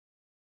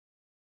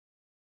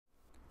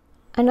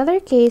Another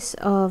case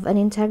of an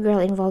integral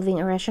involving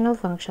a rational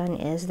function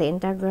is the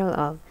integral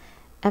of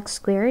x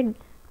squared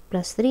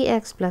plus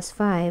 3x plus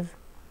 5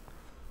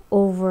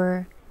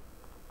 over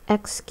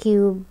x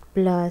cubed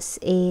plus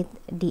 8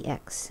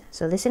 dx.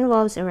 So this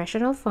involves a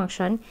rational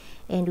function,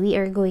 and we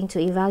are going to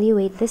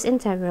evaluate this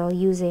integral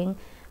using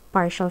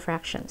partial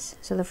fractions.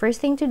 So the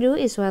first thing to do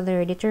is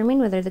determine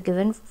whether the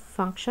given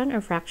function or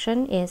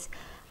fraction is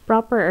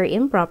proper or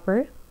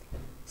improper.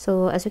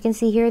 So as we can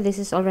see here, this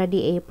is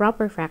already a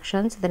proper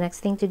fraction. So the next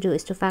thing to do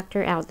is to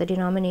factor out the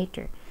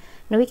denominator.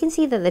 Now we can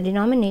see that the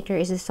denominator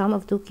is the sum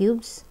of two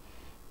cubes,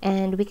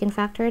 and we can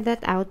factor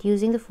that out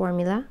using the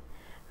formula.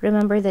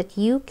 Remember that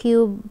u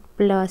cubed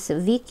plus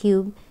v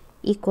cubed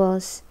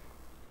equals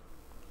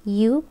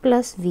u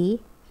plus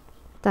v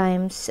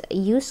times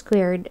u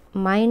squared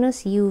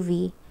minus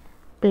uv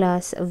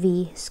plus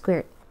v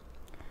squared.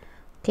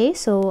 Okay,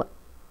 so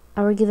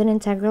our given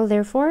integral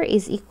therefore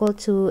is equal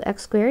to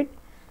x squared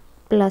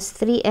plus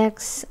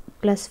 3x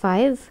plus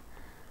 5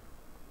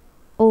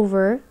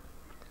 over,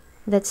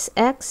 that's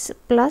x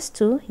plus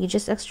 2, you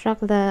just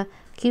extract the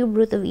cube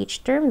root of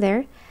each term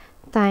there,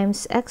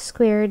 times x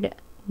squared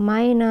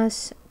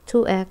minus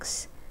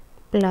 2x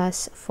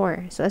plus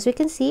 4. So as we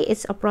can see,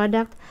 it's a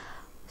product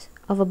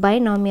of a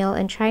binomial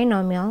and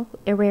trinomial,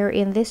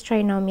 wherein this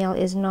trinomial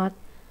is not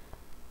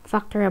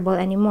factorable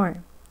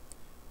anymore.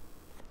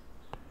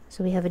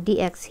 So we have a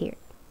dx here.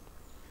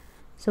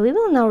 So we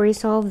will now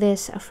resolve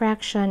this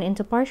fraction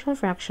into partial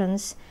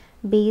fractions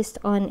based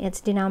on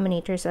its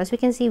denominator. So as we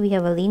can see, we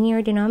have a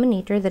linear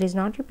denominator that is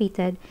not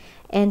repeated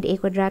and a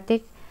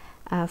quadratic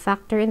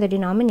factor in the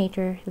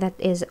denominator that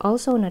is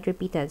also not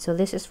repeated. So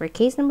this is for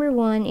case number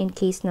 1 and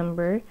case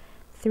number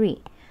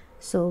 3.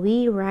 So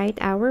we write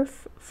our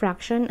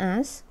fraction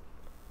as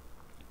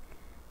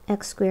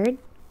x squared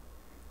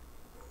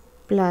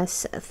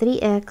plus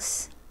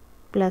 3x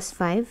plus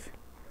 5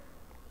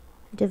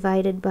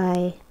 divided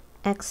by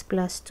x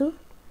plus 2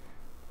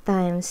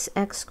 times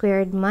x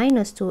squared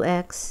minus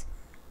 2x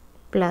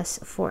plus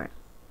 4.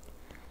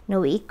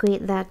 Now we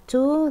equate that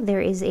to, there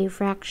is a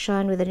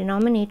fraction with the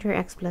denominator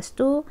x plus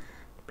 2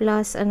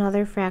 plus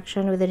another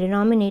fraction with the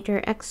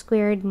denominator x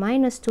squared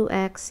minus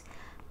 2x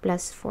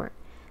plus 4,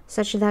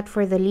 such that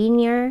for the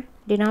linear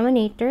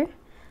denominator,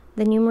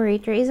 the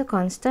numerator is a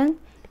constant,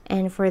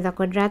 and for the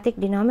quadratic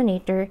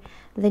denominator,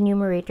 the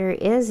numerator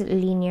is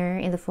linear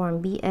in the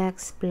form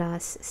bx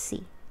plus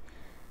c.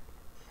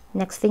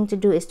 Next thing to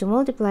do is to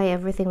multiply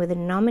everything with the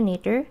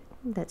denominator,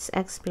 that's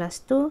x plus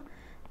 2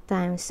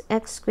 times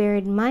x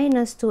squared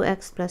minus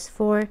 2x plus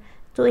 4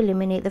 to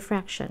eliminate the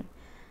fraction.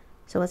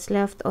 So what's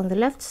left on the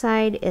left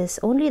side is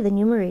only the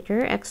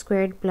numerator, x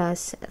squared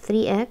plus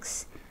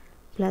 3x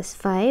plus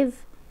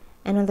 5,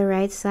 and on the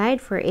right side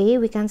for a,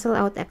 we cancel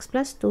out x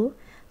plus 2,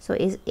 so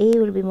a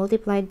will be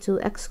multiplied to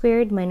x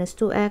squared minus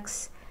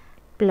 2x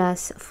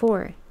plus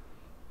 4.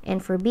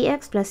 And for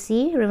bx plus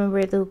c,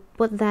 remember to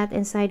put that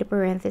inside the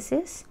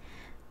parenthesis.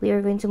 We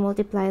are going to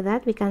multiply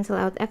that. We cancel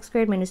out x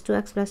squared minus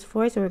 2x plus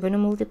 4, so we're going to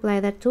multiply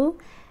that to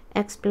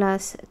x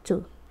plus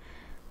 2.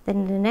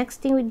 Then the next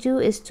thing we do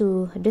is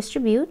to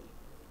distribute.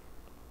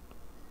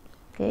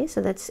 Okay, so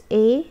that's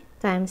a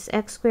times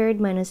x squared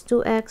minus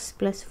 2x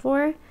plus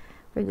 4.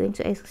 We're going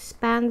to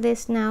expand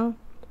this now.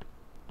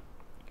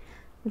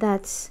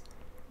 That's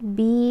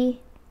bx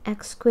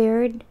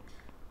squared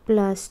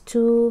plus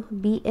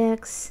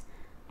 2bx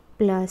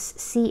plus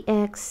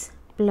cx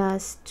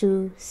plus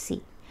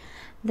 2c.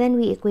 Then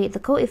we equate the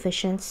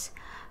coefficients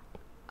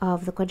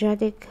of the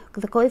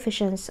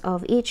coefficients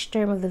of each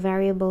term of the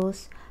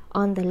variables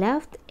on the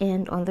left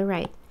and on the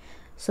right.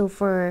 So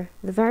for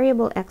the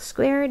variable x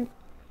squared,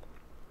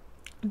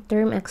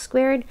 term x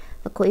squared,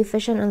 the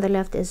coefficient on the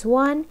left is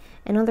 1,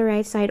 and on the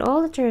right side,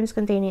 all the terms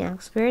containing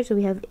x squared, so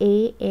we have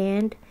a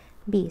and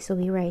b. So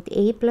we write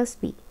a plus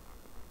b.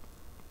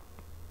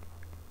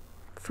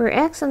 For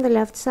x on the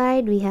left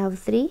side, we have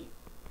 3,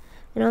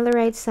 and on the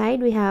right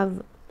side, we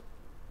have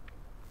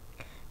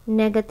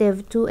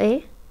negative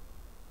 2a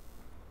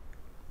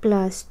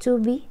plus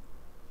 2b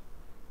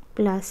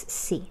plus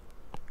c.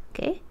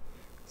 Okay,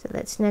 so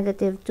that's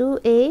negative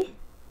 2a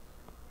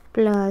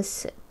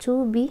plus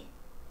 2b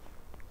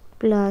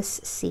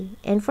plus c.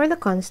 And for the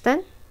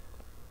constant,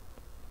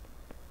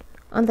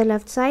 on the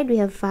left side we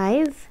have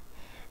 5,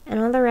 and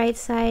on the right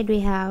side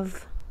we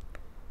have,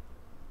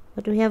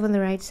 what do we have on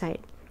the right side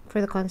for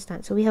the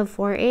constant? So we have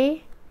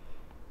 4a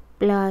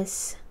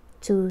plus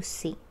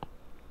 2c.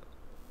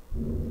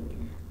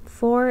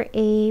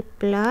 4a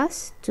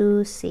plus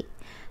 2c.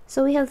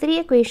 So we have 3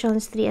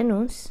 equations, 3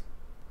 unknowns.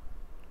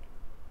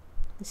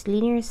 It's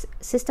linear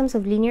systems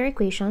of linear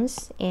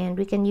equations, and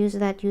we can use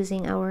that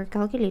using our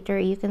calculator.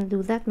 You can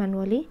do that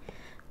manually,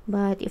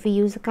 but if we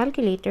use a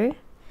calculator,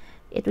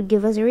 it would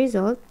give us a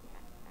result.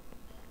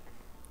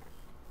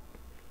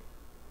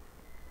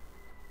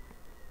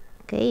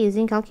 Okay,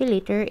 using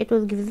calculator, it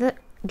will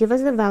give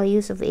us the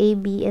values of a,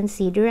 b, and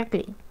c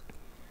directly.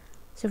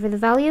 So for the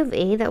value of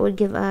a, that would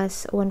give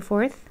us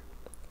 1/4.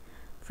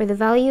 For the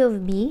value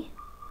of b,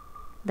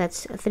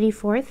 that's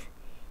 3/4.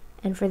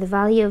 And for the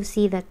value of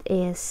c, that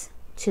is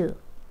 2.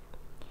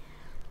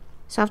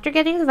 So after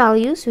getting the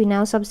values, we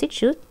now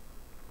substitute.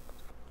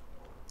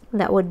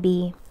 That would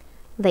be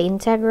the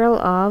integral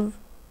of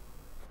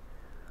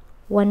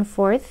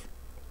 1/4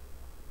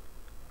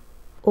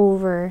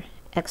 over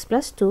x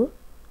plus 2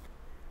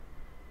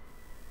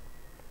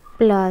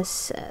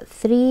 plus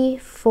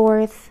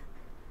 3/4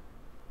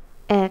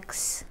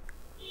 x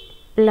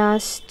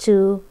plus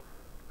 2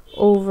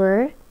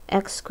 over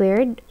x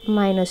squared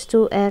minus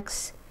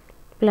 2x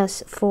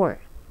plus 4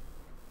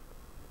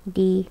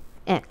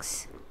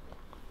 dx.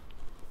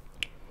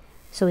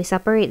 So we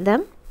separate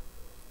them.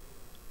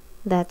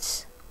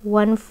 That's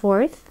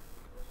 1/4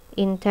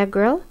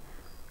 integral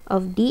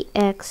of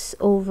dx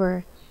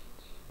over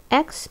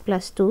x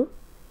plus 2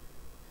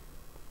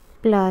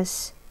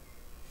 plus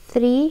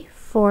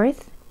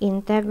 3/4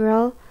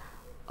 integral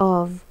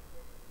of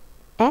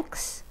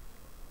x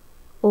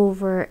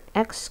over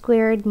x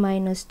squared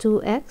minus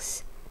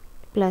 2x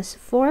plus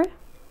 4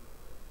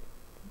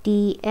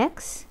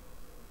 dx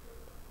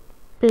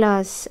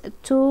plus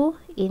 2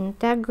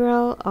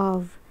 integral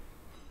of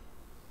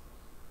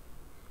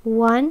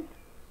 1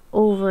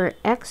 over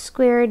x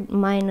squared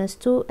minus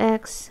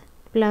 2x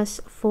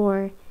plus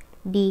 4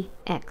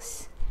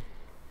 dx.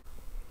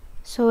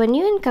 So when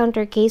you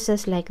encounter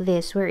cases like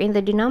this, wherein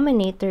the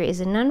denominator is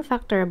a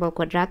non-factorable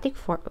quadratic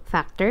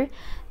factor,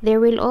 it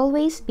will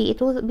always be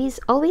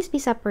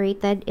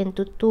separated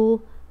into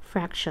two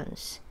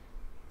fractions,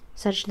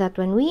 such that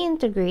when we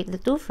integrate the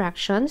two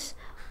fractions,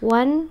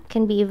 one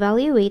can be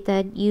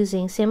evaluated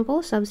using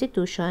simple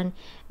substitution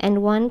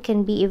and one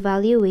can be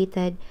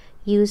evaluated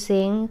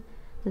using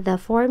the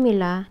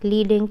formula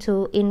leading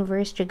to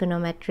inverse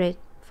trigonometric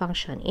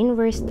function,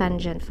 inverse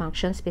tangent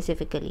function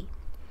specifically.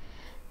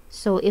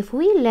 So if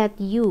we let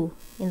u,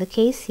 in the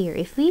case here,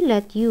 if we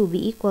let u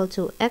be equal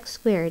to x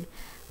squared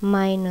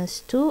minus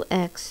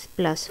 2x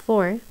plus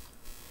 4,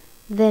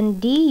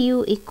 then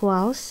du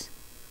equals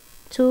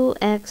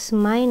 2x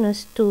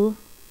minus 2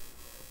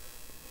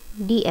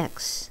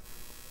 dx,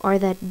 or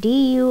that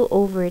du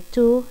over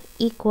 2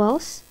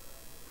 equals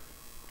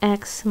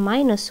x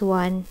minus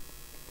 1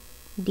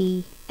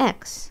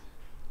 dx.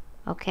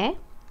 Okay?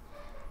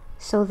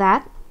 So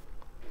that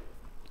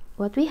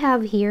what we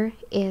have here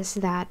is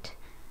that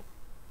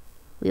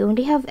we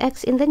only have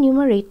x in the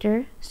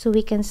numerator, so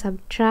we can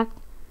subtract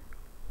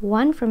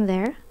 1 from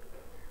there,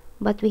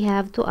 but we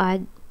have to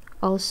add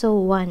also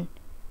 1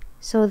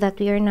 so that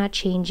we are not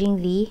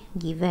changing the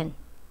given.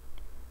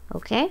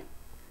 Okay?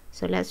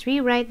 So let's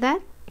rewrite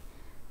that.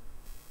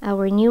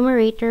 Our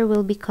numerator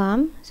will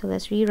become, so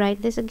let's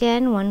rewrite this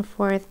again,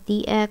 1/4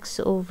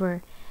 dx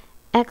over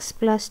x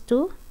plus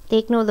 2.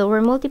 Take note that we're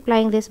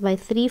multiplying this by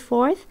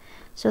 3/4,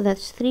 so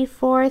that's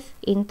 3/4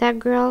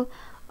 integral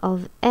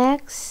of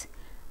x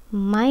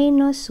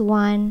minus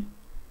 1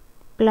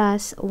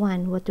 plus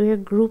 1, what we're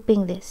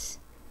grouping this,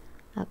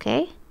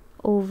 okay,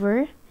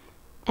 over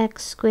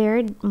x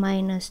squared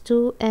minus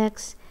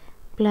 2x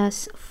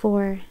plus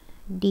 4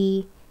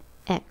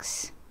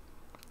 dx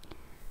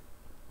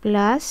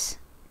plus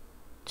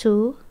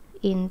 2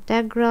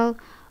 integral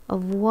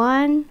of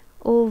 1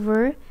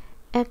 over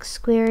x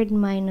squared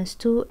minus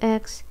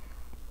 2x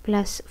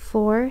plus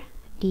 4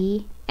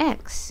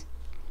 dx.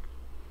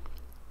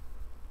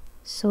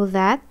 So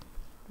that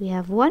we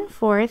have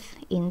 1/4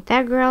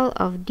 integral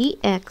of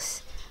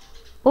dx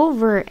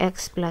over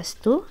x plus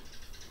 2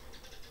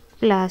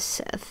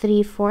 plus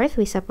 3/4,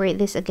 we separate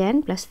this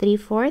again, plus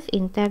 3/4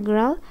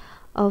 integral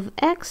of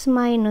x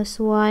minus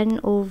 1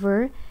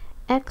 over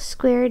x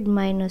squared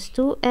minus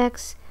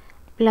 2x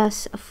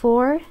plus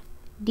 4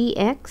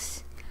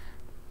 dx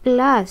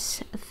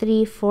plus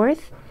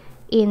 3/4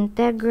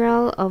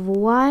 integral of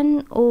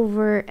 1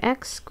 over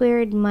x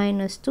squared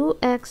minus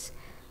 2x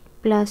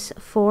plus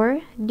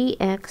 4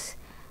 dx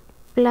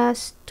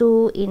plus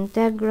 2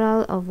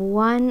 integral of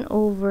 1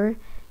 over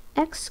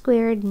x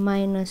squared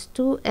minus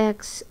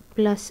 2x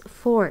plus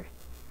 4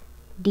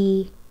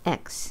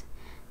 dx.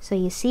 So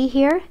you see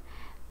here,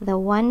 the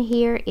 1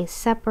 here is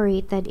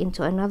separated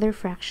into another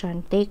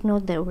fraction. Take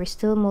note that we're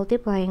still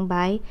multiplying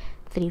by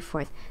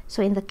 3/4.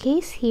 So in the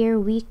case here,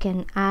 we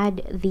can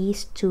add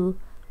these two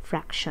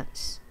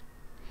fractions.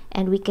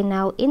 And we can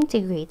now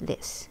integrate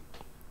this.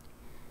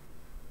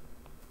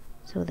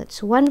 So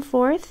that's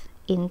 1/4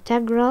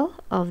 integral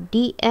of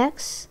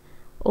dx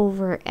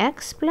over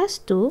x plus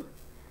 2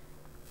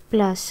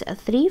 plus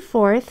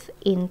 3/4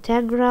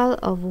 integral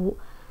of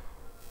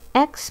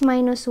x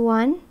minus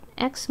 1.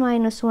 X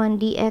minus 1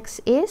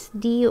 dx is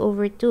du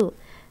over 2.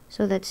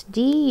 So that's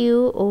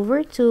du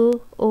over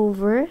 2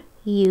 over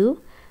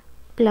u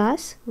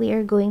plus, we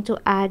are going to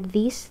add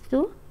these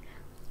two.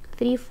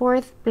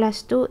 3/4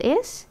 plus 2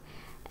 is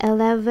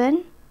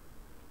 11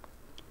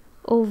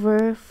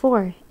 over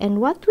 4. And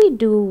what we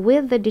do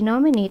with the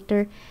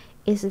denominator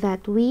is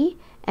that we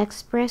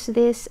express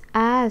this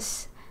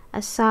as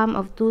a sum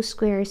of two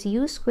squares,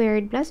 u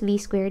squared plus v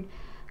squared,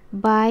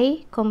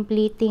 by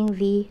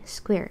completing the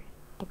square.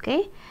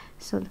 Okay?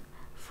 So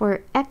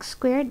for x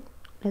squared,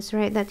 let's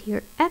write that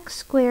here,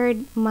 x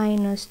squared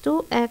minus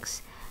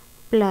 2x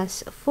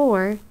plus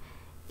 4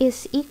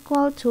 is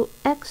equal to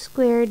x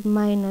squared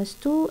minus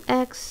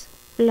 2x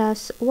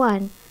plus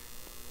 1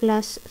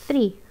 plus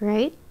 3,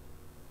 right?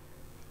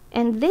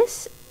 And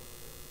this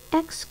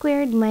x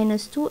squared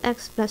minus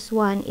 2x plus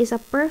 1 is a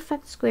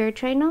perfect square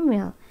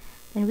trinomial.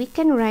 And we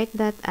can write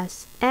that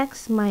as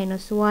x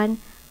minus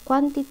 1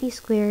 quantity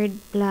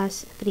squared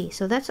plus 3.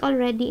 So that's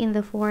already in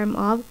the form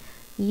of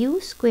u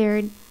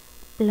squared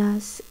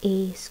plus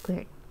a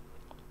squared.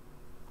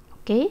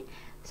 Okay,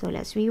 so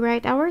let's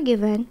rewrite our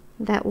given.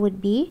 That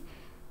would be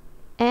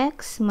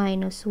x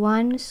minus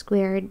 1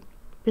 squared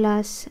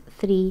plus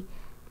 3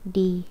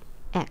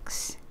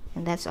 dx.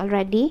 And that's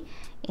already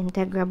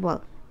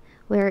integrable.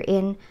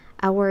 Wherein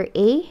our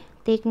a,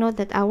 take note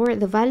that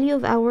the value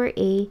of our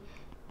a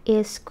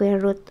is square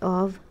root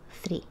of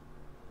 3.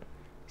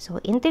 So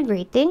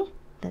integrating,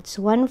 that's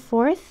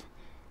 1/4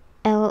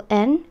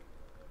 ln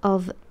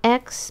of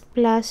x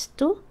plus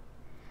 2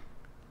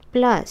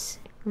 plus,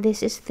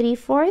 this is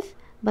 3/4,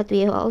 but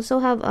we also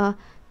have a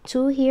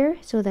 2 here,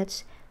 so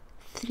that's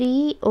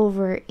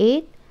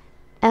 3/8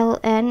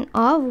 ln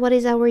of, what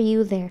is our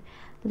u there?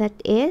 That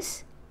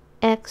is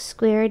x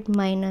squared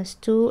minus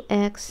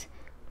 2x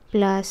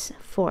plus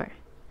 4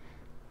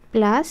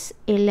 plus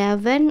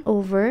 11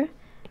 over,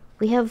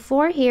 we have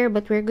 4 here,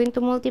 but we're going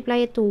to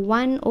multiply it to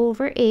 1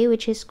 over a,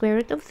 which is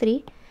square root of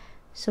 3.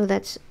 So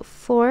that's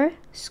 4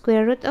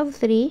 square root of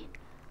 3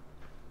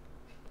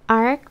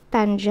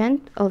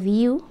 arctangent of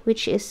u,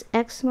 which is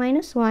x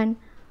minus 1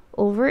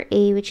 over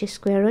a, which is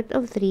square root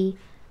of 3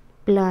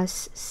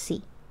 plus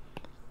c.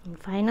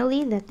 And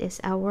finally, that is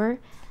our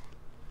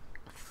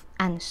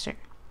answer.